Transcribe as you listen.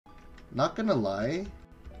Not gonna lie,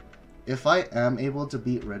 if I am able to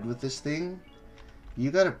beat Red with this thing,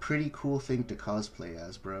 you got a pretty cool thing to cosplay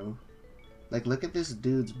as, bro. Like, look at this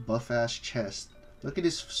dude's buff-ass chest. Look at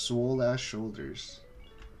his swole-ass shoulders.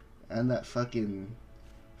 And that fucking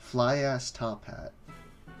fly-ass top hat.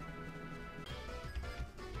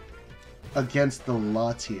 Against the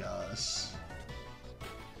Latias.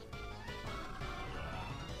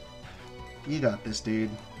 You got this, dude.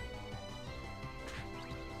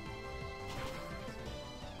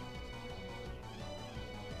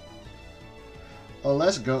 Oh,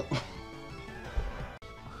 let's go.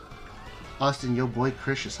 Austin, yo boy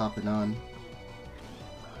Krish is hopping on.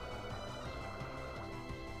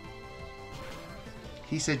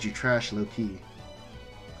 He said you trash low-key.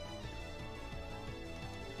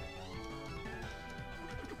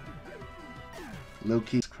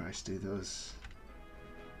 Low-key. Christ, dude, those...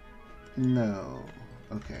 No.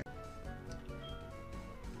 Okay.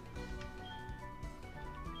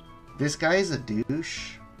 This guy is a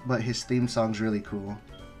douche, but his theme song's really cool.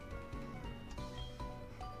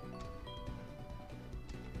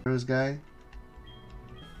 Rose guy.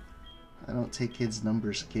 I don't take kids'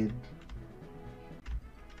 numbers, kid.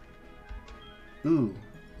 Ooh.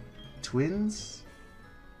 Twins?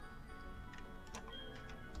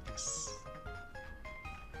 Yes.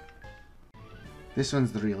 This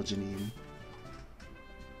one's the real Janine.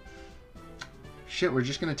 Shit, we're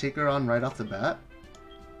just gonna take her on right off the bat?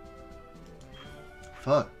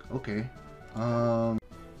 Fuck, okay.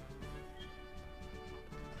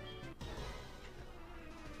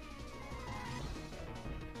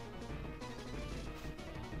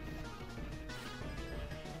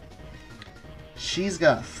 She's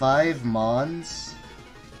got 5 Mons.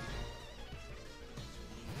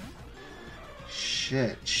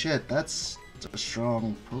 Shit, that's a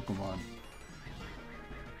strong Pokemon.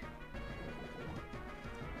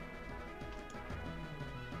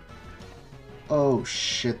 Oh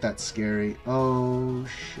shit, that's scary. Oh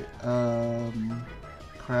shit.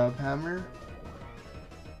 Crabhammer?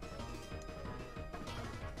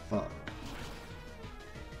 Fuck.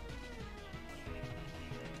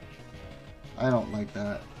 I don't like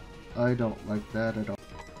that. I don't like that at all.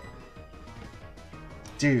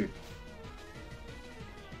 Dude.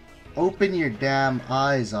 Open your damn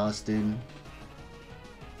eyes, Austin.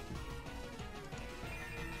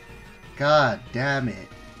 God damn it.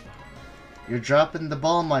 You're dropping the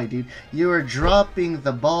ball, my dude. You are dropping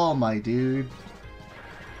the ball, my dude.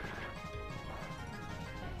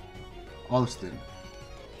 Austin.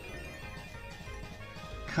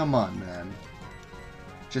 Come on, man.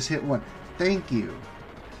 Just hit one. Thank you.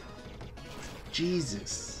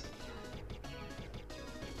 Jesus.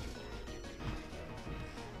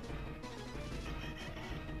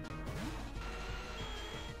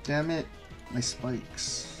 Damn it. My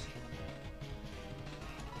spikes.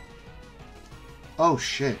 Oh,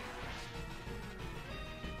 shit.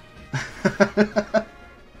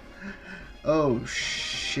 Oh,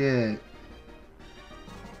 shit.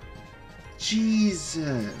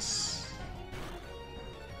 Jesus.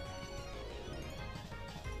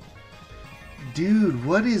 Dude,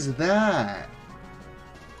 what is that?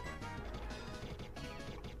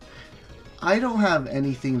 I don't have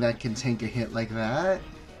anything that can tank a hit like that.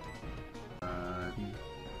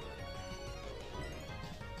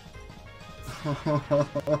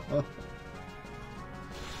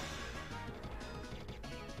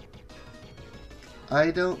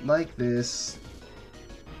 I don't like this.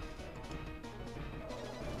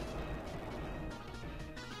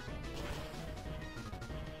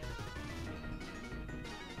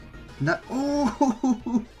 Not.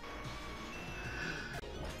 Oh!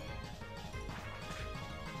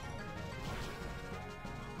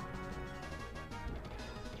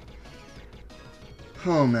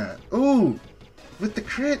 Oh man. Ooh! With the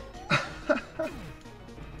crit!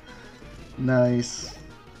 Nice.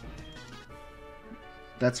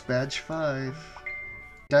 That's badge 5.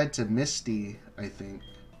 Died to Misty, I think.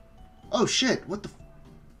 Oh shit! What the f—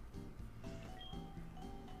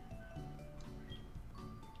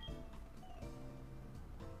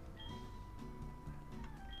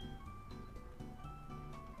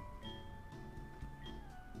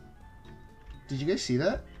 Did you guys see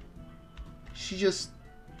that? She just...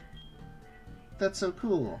 That's so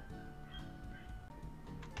cool.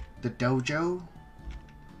 The dojo?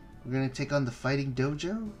 We're gonna take on the fighting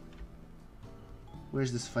dojo?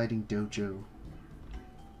 Where's this fighting dojo?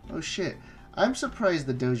 Oh shit. I'm surprised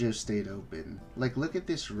the dojo stayed open. Like, look at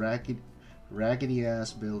this raggedy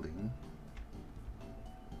ass building.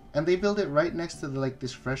 And they built it right next to the, like,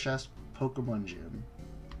 this fresh ass Pokemon gym.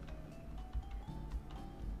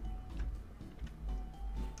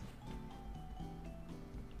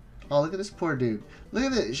 Oh, look at this poor dude. Look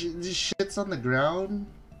at this. Just shits on the ground.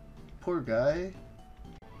 Poor guy.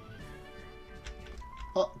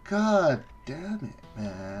 Oh, god damn it,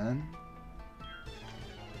 man.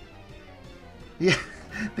 Yeah,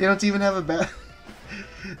 they don't even have a bed.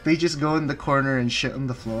 They just go in the corner and shit on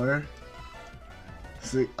the floor.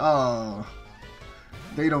 It's like, oh,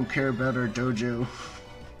 they don't care about our dojo.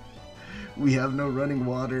 We have no running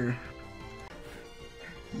water.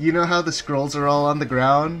 You know how the scrolls are all on the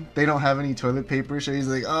ground? They don't have any toilet paper, so he's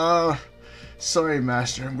like, oh, sorry,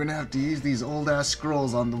 master, I'm gonna have to use these old-ass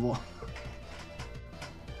scrolls on the wall.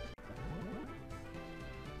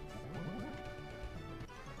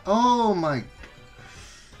 Oh my...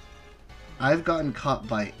 I've gotten caught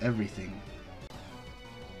by everything.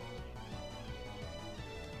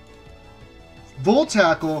 Volt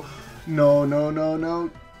tackle? No, no, no, no.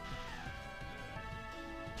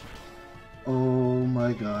 Oh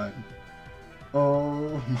my god.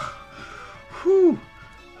 Oh my... Whew.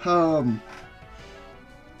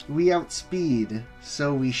 We outspeed,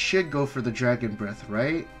 so we should go for the dragon breath,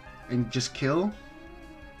 right? And just kill?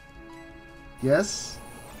 Yes?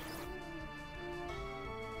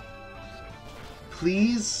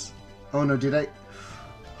 Please? Oh no, did I?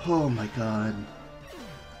 Oh my god.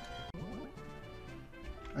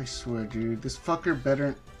 I swear, dude, this fucker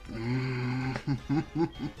better...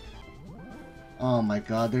 Oh my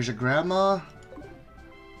god, there's a grandma?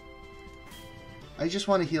 I just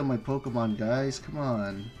want to heal my Pokemon, guys. Come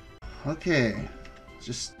on. Okay.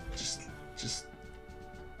 Just...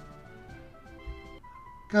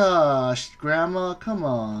 Gosh, grandma, come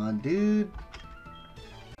on, dude.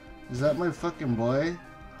 Is that my fucking boy?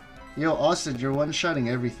 Yo, Austin, you're one-shotting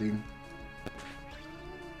everything.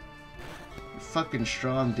 You're fucking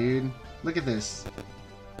strong, dude. Look at this.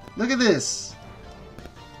 Look at this!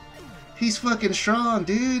 He's fucking strong,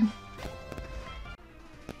 dude!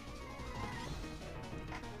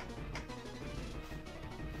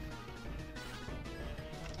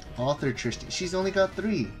 Author Tristan. She's only got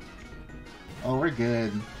 3. Oh, we're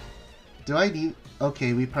good. Do I need...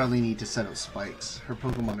 Okay, we probably need to set up spikes. Her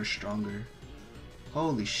Pokemon are stronger.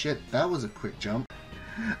 Holy shit, that was a quick jump.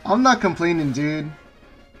 I'm not complaining, dude.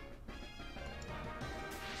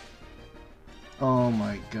 Oh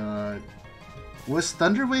my god. Was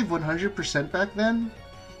Thunder Wave 100% back then?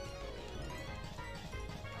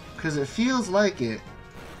 Because it feels like it.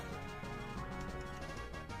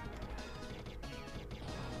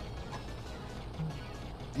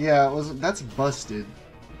 Yeah, it was. That's busted.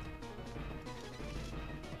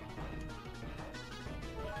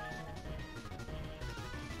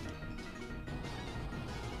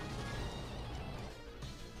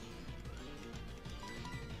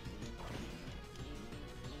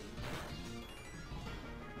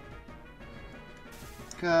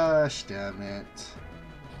 Gosh damn it.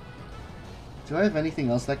 Do I have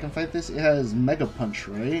anything else that can fight this? It has Mega Punch,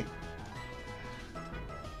 right?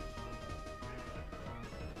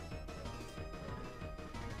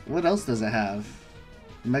 What else does it have?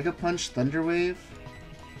 Mega Punch, Thunder Wave?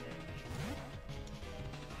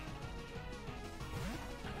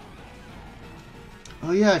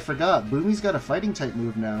 Oh yeah, I forgot. Boomy's got a fighting type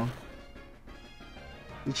move now.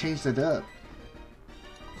 We changed it up.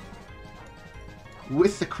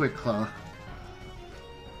 With the Quick Claw.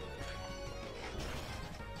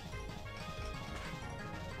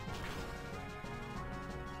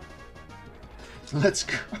 Let's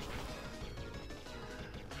go.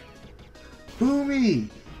 Boomy!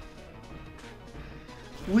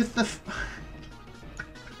 With the...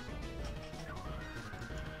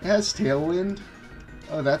 It has Tailwind?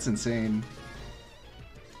 Oh, that's insane.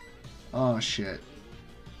 Oh, shit.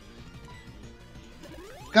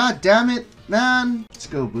 God damn it, man! Let's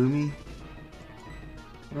go, Boomy.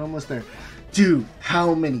 We're almost there. Dude,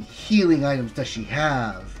 how many healing items does she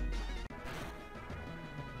have?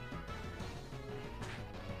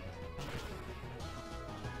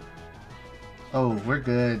 Oh, we're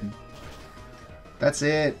good. That's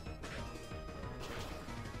it.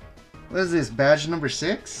 What is this, badge number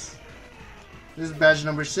 6? This is badge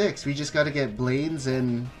number 6. We just gotta get Blades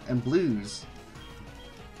and Blues.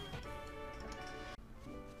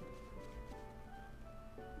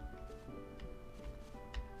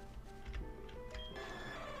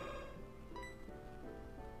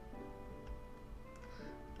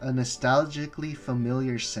 A nostalgically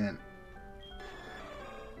familiar scent.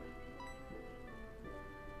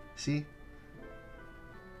 See?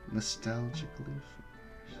 Nostalgically familiar.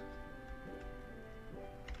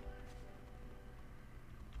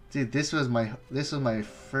 Dude, this was my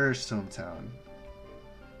first hometown.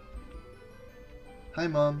 Hi,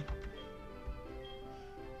 Mom.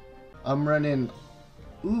 I'm running...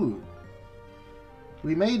 Ooh,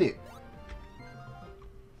 We made it.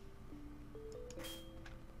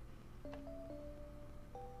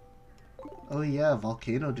 Oh yeah,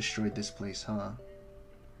 volcano destroyed this place, huh?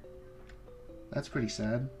 That's pretty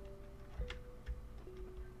sad.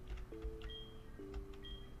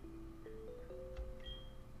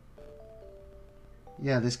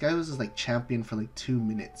 Yeah, this guy was like champion for like 2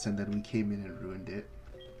 minutes and then we came in and ruined it.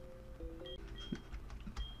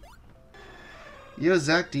 Yo,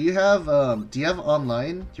 Zach, do you have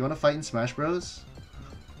online? Do you want to fight in Smash Bros?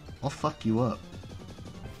 I'll fuck you up.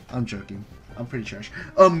 I'm joking. I'm pretty trash.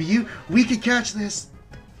 We could catch this!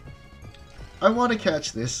 I want to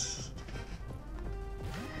catch this.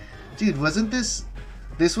 Dude, wasn't this...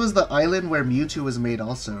 This was the island where Mewtwo was made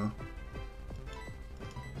also.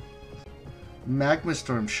 Magma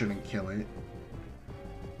Storm shouldn't kill it.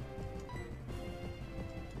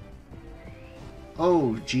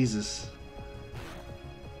 Oh, Jesus.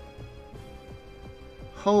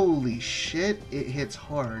 Holy shit, it hits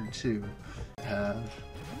hard too.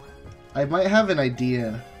 I might have an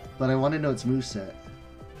idea, but I want to know its moveset.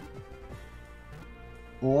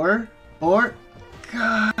 Or,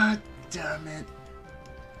 god damn it.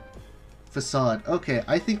 Facade. Okay,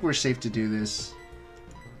 I think we're safe to do this.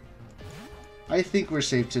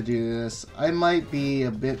 I might be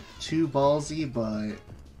a bit too ballsy, but...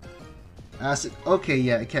 Acid... Okay,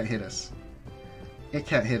 yeah, it can't hit us. It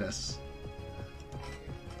can't hit us.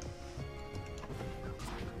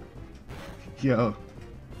 Yo.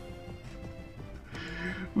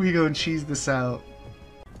 We gonna cheese this out.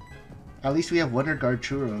 At least we have Wonder Guard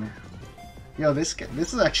Churro. Yo, this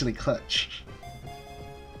is actually clutch.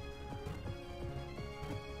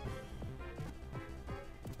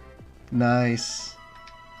 Nice.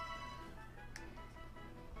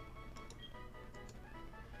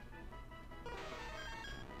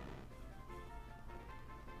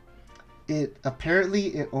 Apparently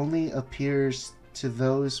it only appears to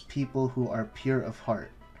those people who are pure of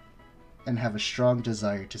heart and have a strong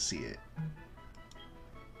desire to see it.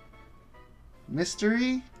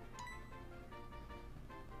 Mystery?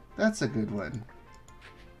 That's a good one.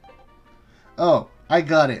 Oh, I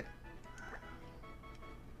got it.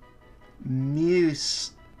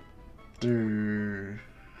 Muster.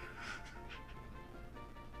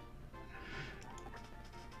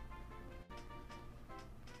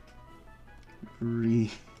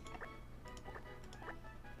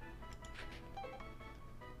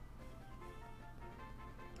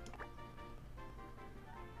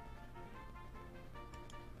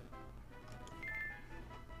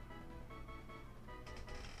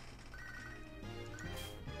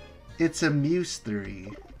 It's a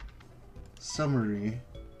mystery. Summary.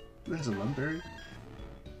 Who has a lumber?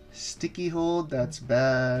 Sticky hold, that's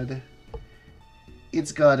bad.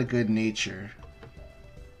 It's got a good nature.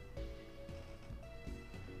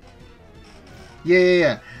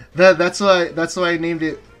 Yeah. That's why I named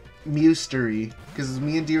it Mystery, because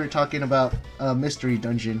me and D were talking about a mystery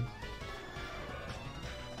dungeon.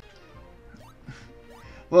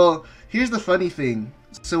 Well, here's the funny thing.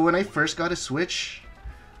 So when I first got a Switch,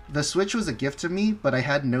 the Switch was a gift to me, but I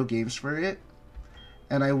had no games for it.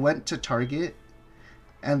 And I went to Target,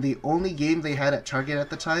 and the only game they had at Target at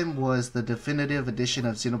the time was the definitive edition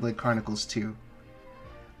of Xenoblade Chronicles 2.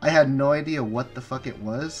 I had no idea what the fuck it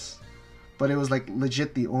was, but it was like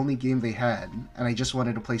legit the only game they had, and I just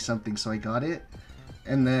wanted to play something, so I got it.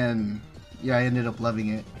 And then, yeah, I ended up loving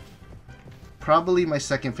it. Probably my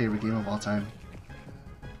second favorite game of all time.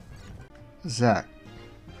 Zach,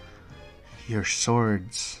 your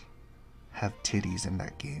swords have titties in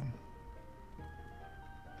that game.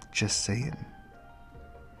 Just saying.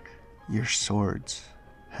 Your swords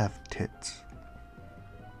have tits.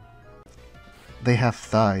 They have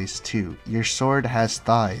thighs too. Your sword has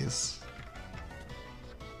thighs.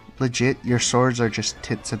 Legit, your swords are just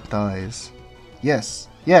tits and thighs. Yes,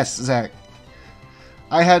 Zach.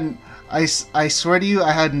 I swear to you,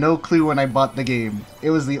 I had no clue when I bought the game. It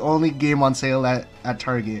was the only game on sale at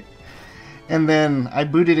Target. And then I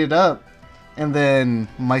booted it up, and then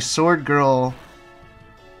my sword girl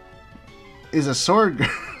is a sword girl.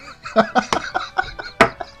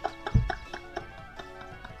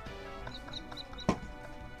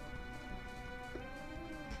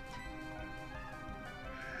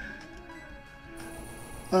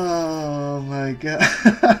 Oh my god.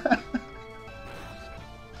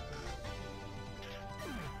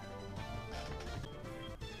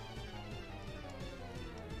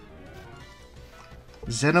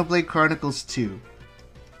 Xenoblade Chronicles 2.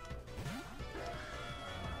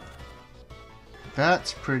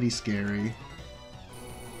 That's pretty scary.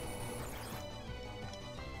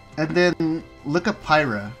 And then look up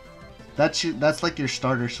Pyra. That's like your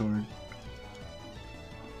starter sword.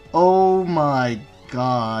 Oh my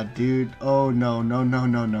god, dude. Oh no, no, no,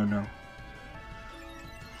 no, no, no.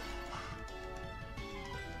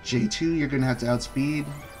 J2, you're gonna have to outspeed.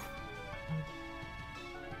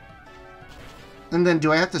 And then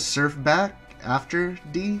do I have to surf back after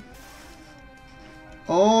D?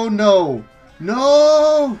 Oh no!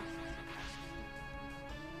 No!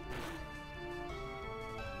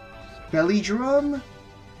 Belly drum?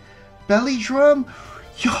 Belly drum?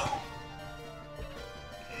 Yo!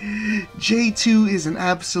 J2 is an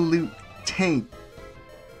absolute tank.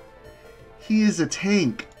 He is a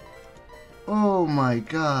tank. Oh my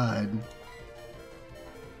god.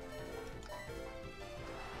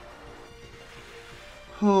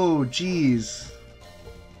 Oh jeez.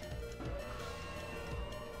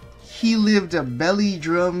 He lived a belly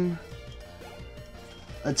drum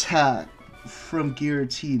attack from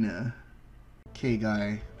Giratina. Okay,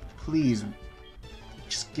 guy, please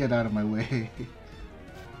just get out of my way.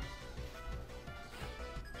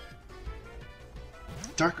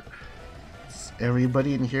 Dark. Does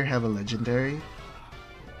everybody in here have a legendary?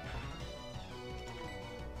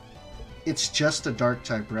 It's just a dark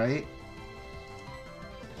type, right?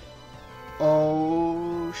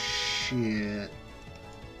 Oh shit.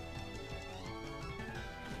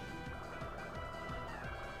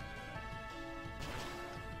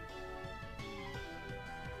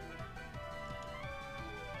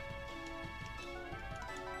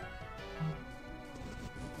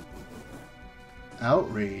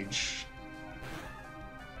 Outrage.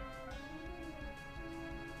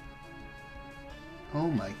 Oh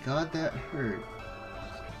my god, that hurt.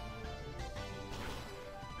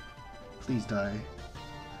 Please die.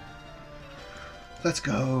 Let's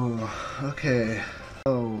go. Okay.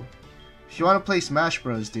 So, if you want to play Smash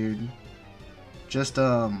Bros, dude, just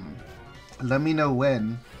let me know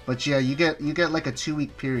when. But yeah, you get like a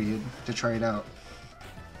 2-week period to try it out.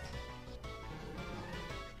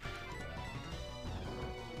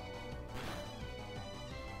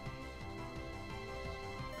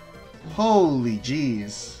 Holy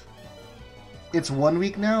jeez. It's 1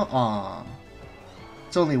 week now? Aw.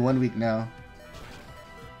 It's only 1 week now.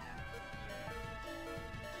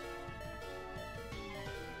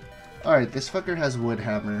 Alright, this fucker has Wood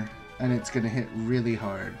Hammer, and it's gonna hit really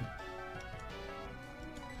hard.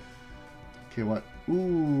 Okay, what?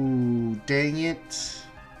 Ooh, dang it.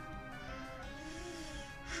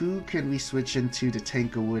 Who can we switch into to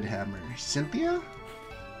tank a Wood Hammer? Cynthia?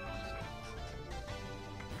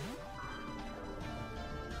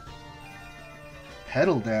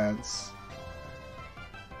 Petal Dance.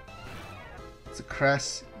 It's a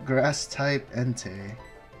grass type Entei.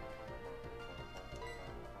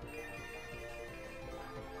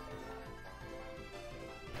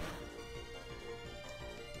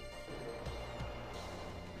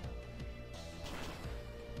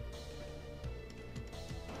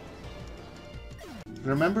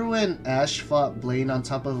 Remember when Ash fought Blaine on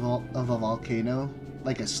top of a volcano?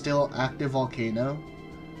 Like a still active volcano?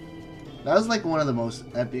 That was like one of the most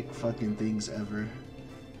epic fucking things ever.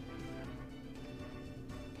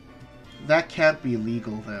 That can't be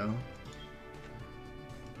legal though.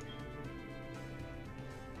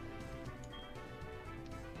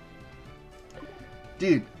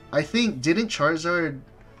 Dude, I think, didn't Charizard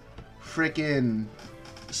frickin'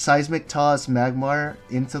 seismic toss Magmar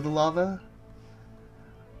into the lava?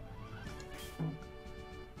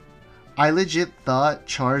 I legit thought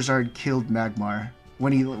Charizard killed Magmar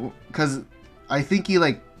when he, cause I think he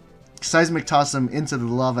like seismic tossed him into the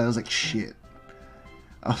lava. I was like, shit.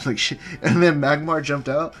 I was like, shit. And then Magmar jumped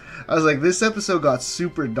out. I was like, this episode got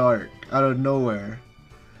super dark out of nowhere.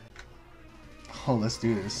 Oh, let's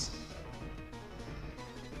do this.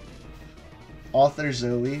 Author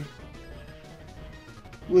Zoe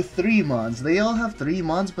with 3 mons. They all have 3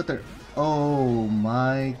 mons, but they're, oh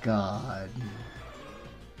my god.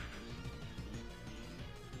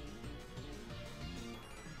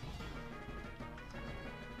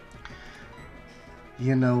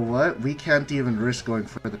 You know what? We can't even risk going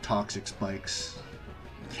for the toxic spikes.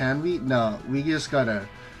 Can we? No, we just gotta...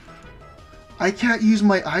 I can't use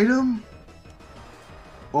my item?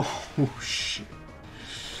 Oh, shit.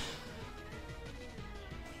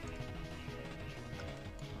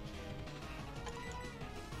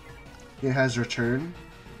 It has return.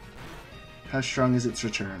 How strong is its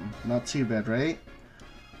return? Not too bad, right?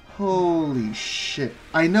 Holy shit.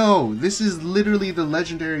 I know! This is literally the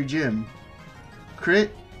legendary gym.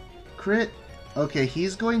 Crit? Crit? Okay,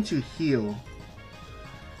 he's going to heal.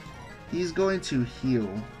 He's going to heal.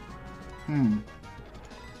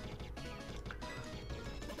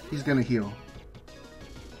 He's gonna heal.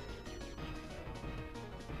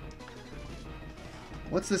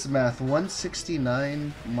 What's this math?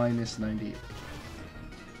 169 minus 98.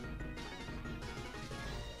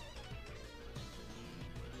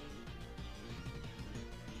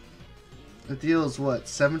 It deals what?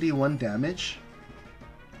 71 damage?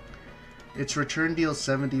 Its return deals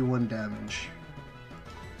 71 damage.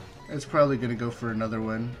 It's probably gonna go for another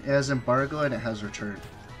one. It has embargo and it has return.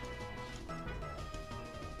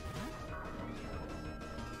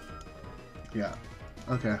 Yeah.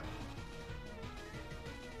 Okay.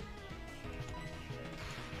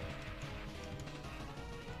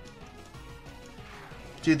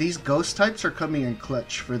 Dude, these ghost types are coming in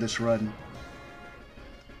clutch for this run.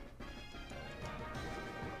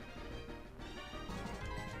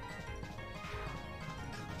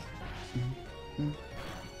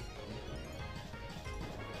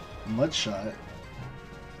 Mudshot.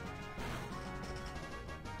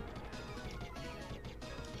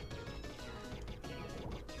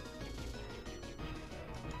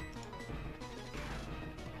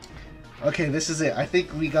 Okay, this is it. I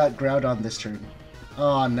think we got ground on this turn.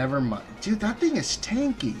 Oh, never mind. Dude, that thing is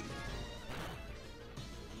tanky.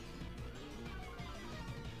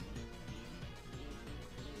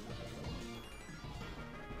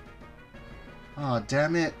 Oh,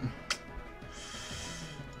 damn it.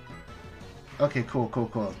 Okay, cool, cool,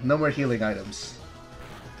 cool. No more healing items.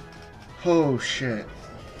 Oh, shit.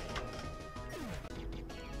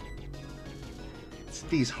 It's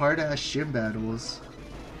these hard-ass gym battles.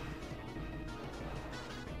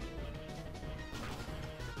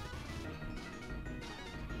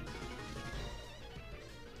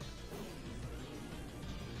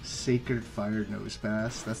 Sacred Fire Nose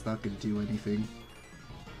Pass. That's not gonna do anything.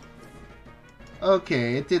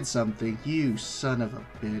 Okay, it did something. You son of a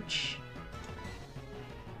bitch.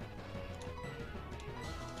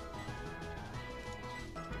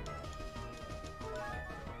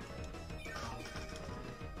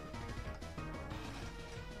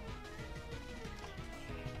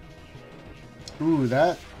 Ooh,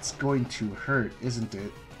 that's going to hurt, isn't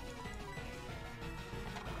it?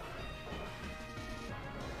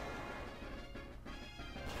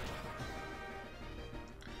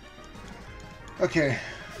 Okay,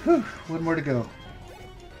 whew, one more to go.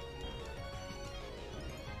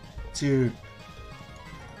 Dude,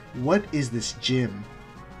 what is this gym?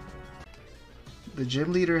 The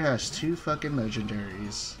gym leader has 2 fucking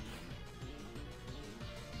legendaries.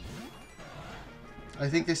 I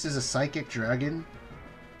think this is a Psychic Dragon.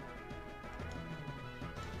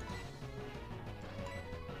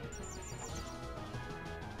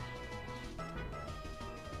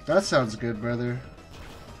 That sounds good, brother.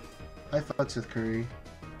 I fucks with Curry.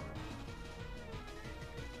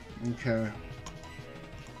 Okay.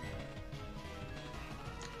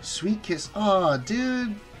 Sweet Kiss. Aw,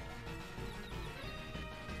 dude.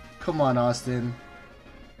 Come on, Austin.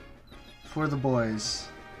 For the boys.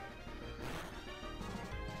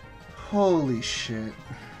 Holy shit.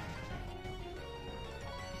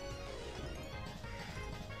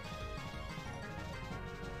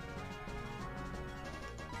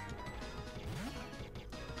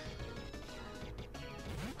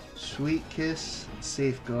 Sweet Kiss,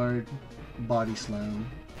 Safeguard, Body Slam.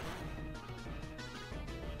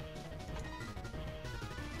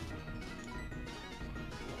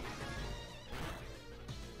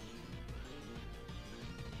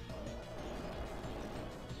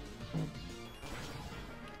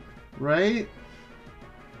 Right?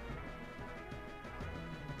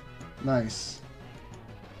 Nice.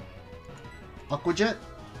 Aqua Jet?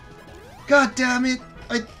 God damn it!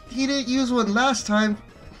 He didn't use one last time.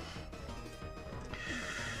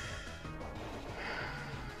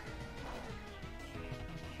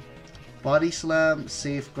 Body Slam,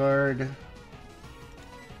 Safeguard.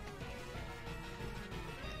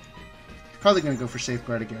 Probably gonna go for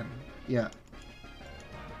Safeguard again. Yeah.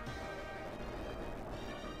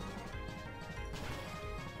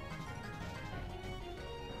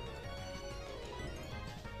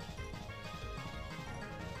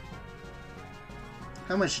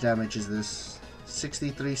 How much damage is this?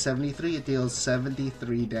 63, 73? It deals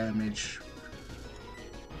 73 damage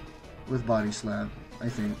with Body Slam, I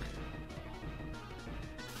think.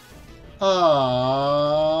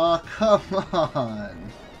 Aww, come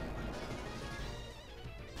on.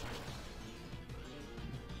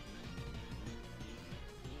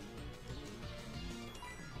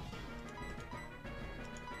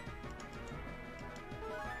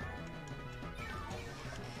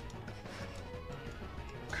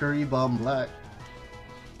 Curry Bomb Black.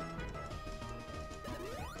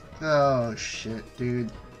 Oh shit,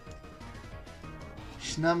 dude.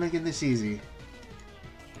 She's not making this easy.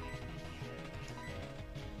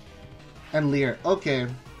 And Lear. Okay.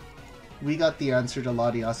 We got the answer to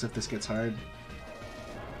Latias if this gets hard.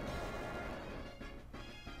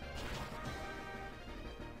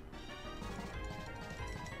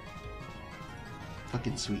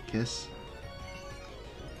 Fucking sweet kiss.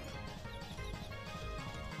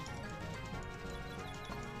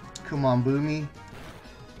 Come on, Boomy.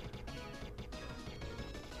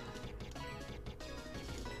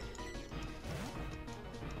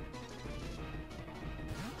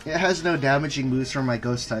 It has no damaging moves from my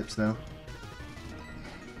ghost types, though.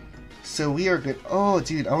 So we are good. Oh,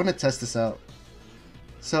 dude, I want to test this out.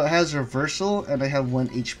 So it has reversal, and I have 1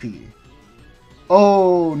 HP.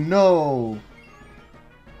 Oh, no!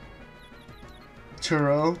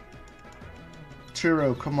 Turo.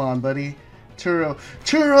 Turo, come on, buddy. Turo.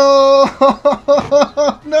 Turo!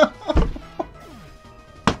 No!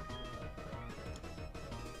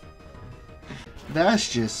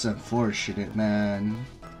 That's just unfortunate, man.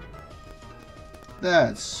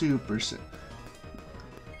 That's super sick.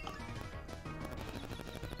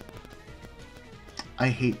 I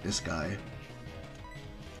hate this guy.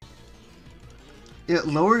 It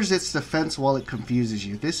lowers its defense while it confuses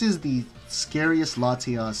you. This is the scariest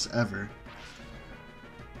Latias ever.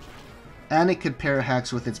 And it could pair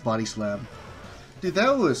hacks with its body slam. Dude,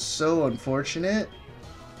 that was so unfortunate.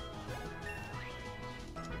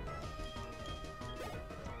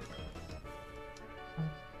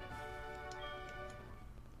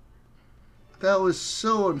 That was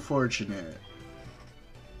so unfortunate.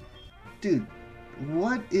 Dude,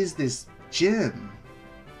 what is this gym?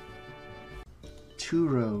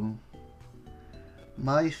 Turo.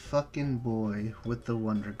 My fucking boy with the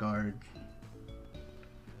Wonder Guard.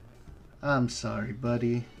 I'm sorry,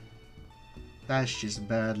 buddy. That's just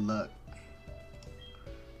bad luck.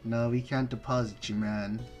 No, we can't deposit you,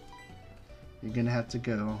 man. You're gonna have to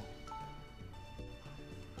go.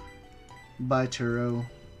 Bye, Turo.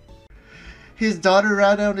 His daughter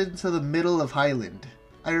ran out into the middle of Highland.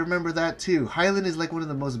 I remember that too. Highland is like one of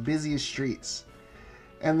the most busiest streets.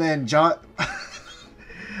 And then John...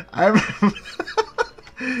 I remember...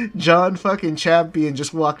 John fucking Champion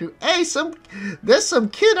just walked in. Hey, there's some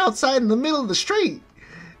kid outside in the middle of the street.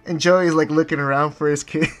 And Joey's like looking around for his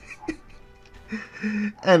kid.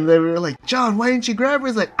 And they were like, John, why didn't you grab her?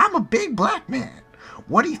 He's like, I'm a big black man.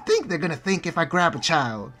 What do you think they're gonna think if I grab a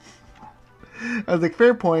child? I was like,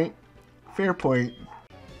 fair point. Fair point.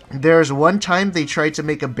 There's one time they tried to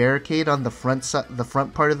make a barricade on the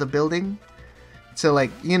front part of the building. So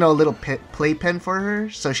like, you know, a little playpen for her,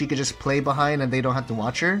 so she could just play behind and they don't have to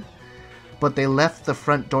watch her. But they left the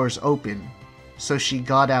front doors open, so she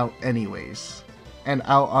got out anyways. And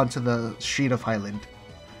out onto the street of Highland.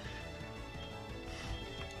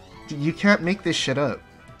 You can't make this shit up.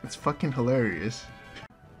 It's fucking hilarious.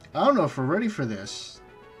 I don't know if we're ready for this.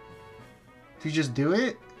 Do you just do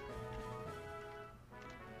it?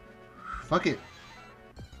 Fuck it.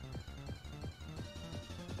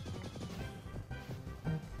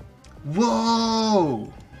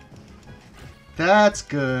 Whoa! That's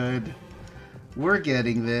good. We're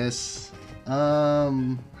getting this.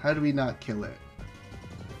 How do we not kill it?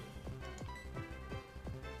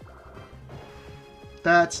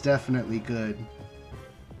 That's definitely good.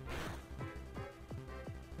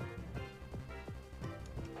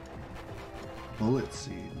 Bullet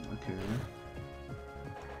seed, okay.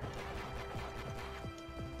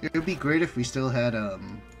 It would be great if we still had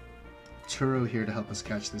Turo here to help us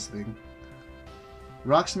catch this thing.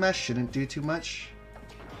 Rock Smash shouldn't do too much.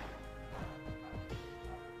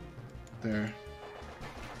 There.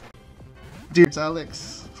 Dude, it's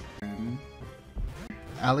Alex.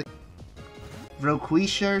 Alex.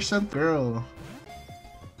 Roquisha or some girl.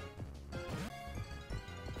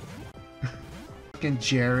 Fucking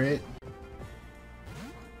Jarrett.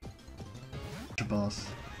 Boss.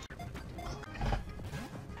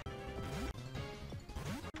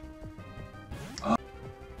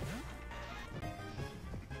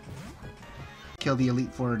 Kill the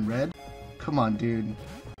Elite Four in red? Come on, dude.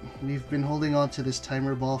 We've been holding on to this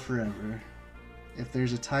timer ball forever. If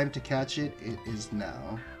there's a time to catch it, it is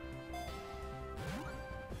now.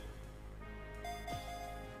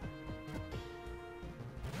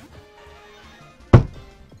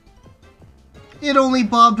 It only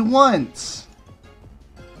bobbed once!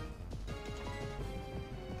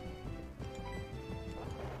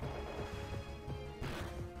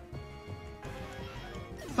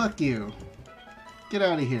 Fuck you. Get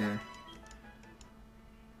out of here.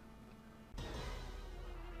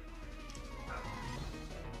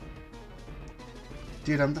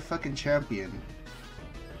 Dude, I'm the fucking champion.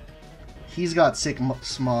 He's got sick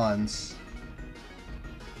smons.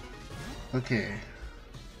 Okay.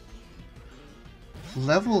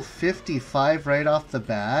 Level 55 right off the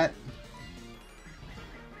bat?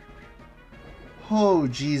 Oh,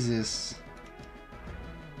 Jesus.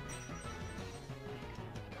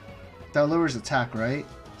 That lowers attack, right?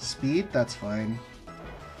 Speed? That's fine.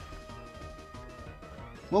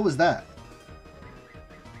 What was that?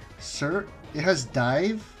 Sir? It has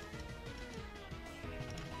dive?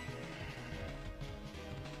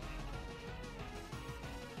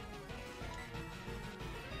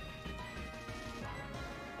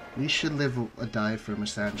 We should live a dive from a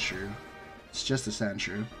Sandshrew. It's just a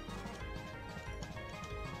Sandshrew.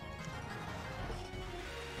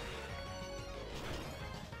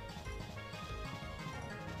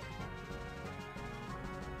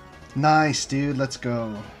 Nice, dude. Let's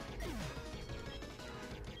go.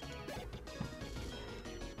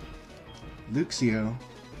 Luxio.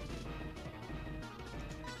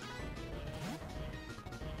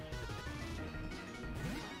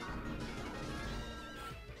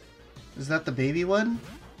 Is that the baby one?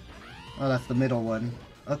 Oh, that's the middle one.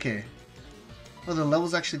 Okay. Oh, the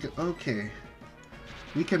level's actually good. Okay.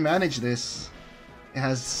 We can manage this. It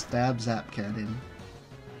has stab zap cannon.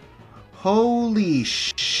 Holy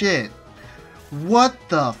shit. What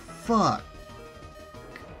the fuck?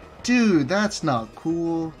 Dude, that's not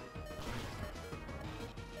cool.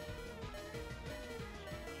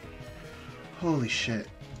 Holy shit.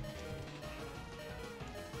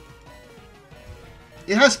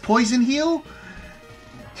 It has poison heal?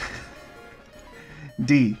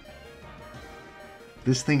 D.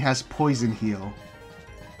 This thing has poison heal.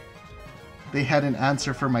 They had an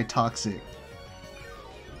answer for my toxic.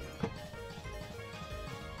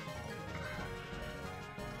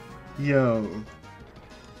 Yo.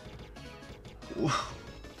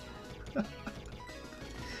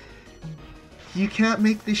 You can't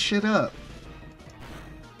make this shit up.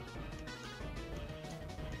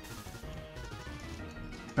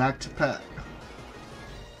 Back to Pat.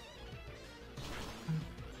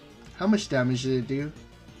 How much damage did it do?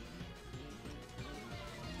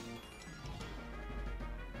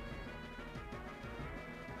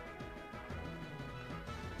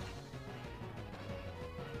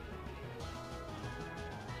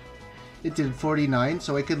 It did 49,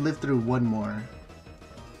 so I could live through one more.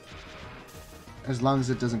 As long as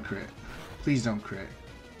it doesn't crit. Please don't crit.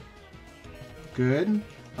 Good.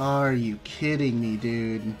 Are you kidding me,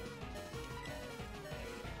 dude?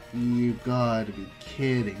 You gotta be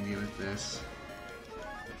kidding me with this.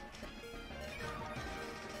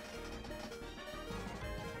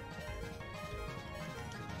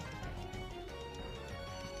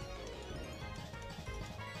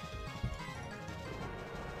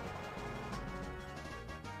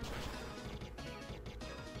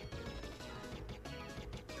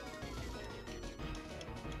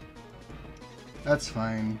 That's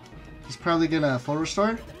fine. He's probably gonna full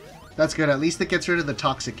restore? That's good, at least it gets rid of the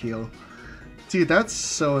toxic heal. Dude, that's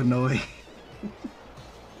so annoying.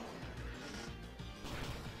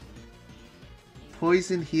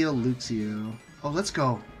 Poison heal Luxio. Oh, let's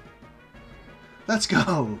go. Let's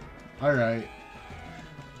go! Alright.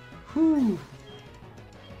 Whew.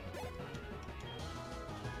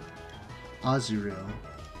 Azuriel.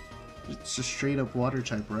 It's a straight up water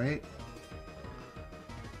type, right?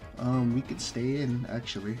 We could stay in,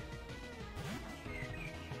 actually.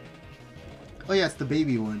 Oh yeah, it's the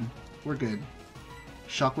baby one. We're good.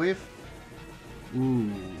 Shockwave?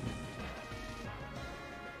 Ooh.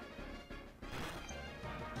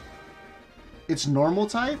 It's normal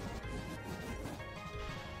type?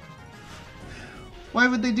 Why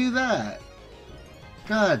would they do that?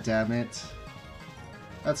 God damn it.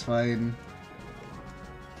 That's fine.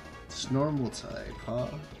 It's normal type, huh?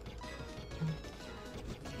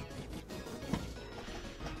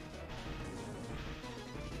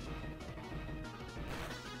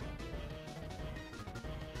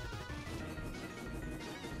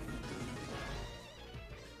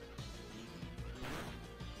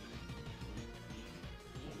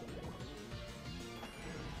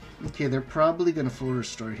 Okay, they're probably gonna full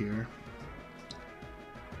restore here.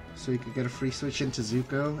 So we could get a free switch into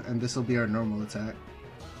Zuko, and this will be our normal attack.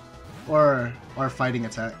 Or our fighting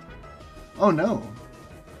attack. Oh no!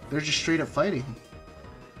 They're just straight up fighting.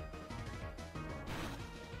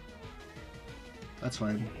 That's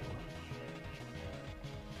fine.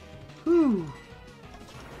 Whew!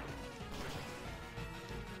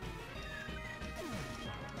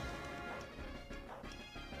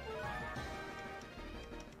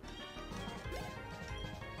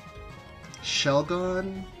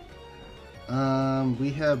 Shelgon.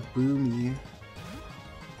 We have Boomy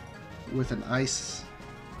with an ice.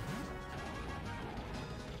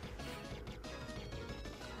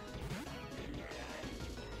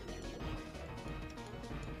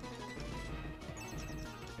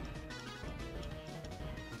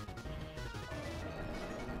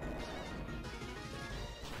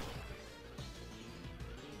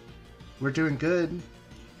 We're doing good.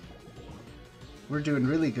 We're doing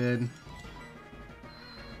really good.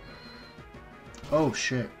 Oh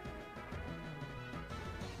shit.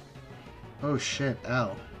 Oh shit,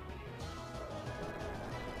 ow.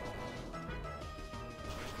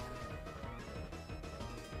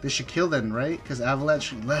 This should kill then, right? Because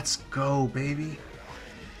Avalanche, let's go, baby.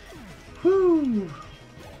 Whoo!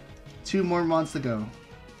 2 more mons to go.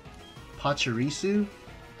 Pachirisu?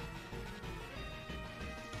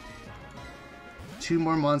 2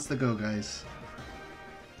 more mons to go, guys.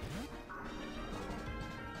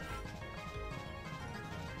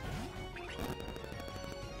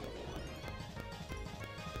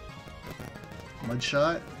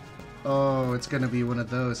 Mudshot? Oh, it's gonna be one of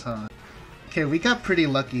those, huh? Okay, we got pretty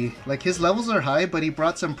lucky. Like, his levels are high, but he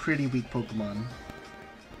brought some pretty weak Pokemon.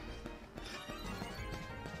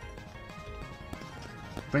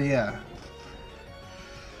 But yeah.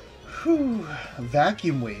 Whew.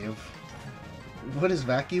 Vacuum Wave. What does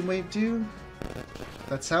Vacuum Wave do?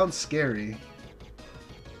 That sounds scary.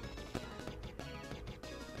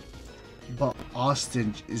 But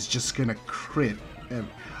Austin is just gonna crit.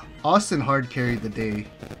 Austin hard carried the day.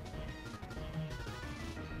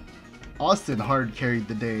 Austin hard carried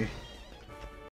the day.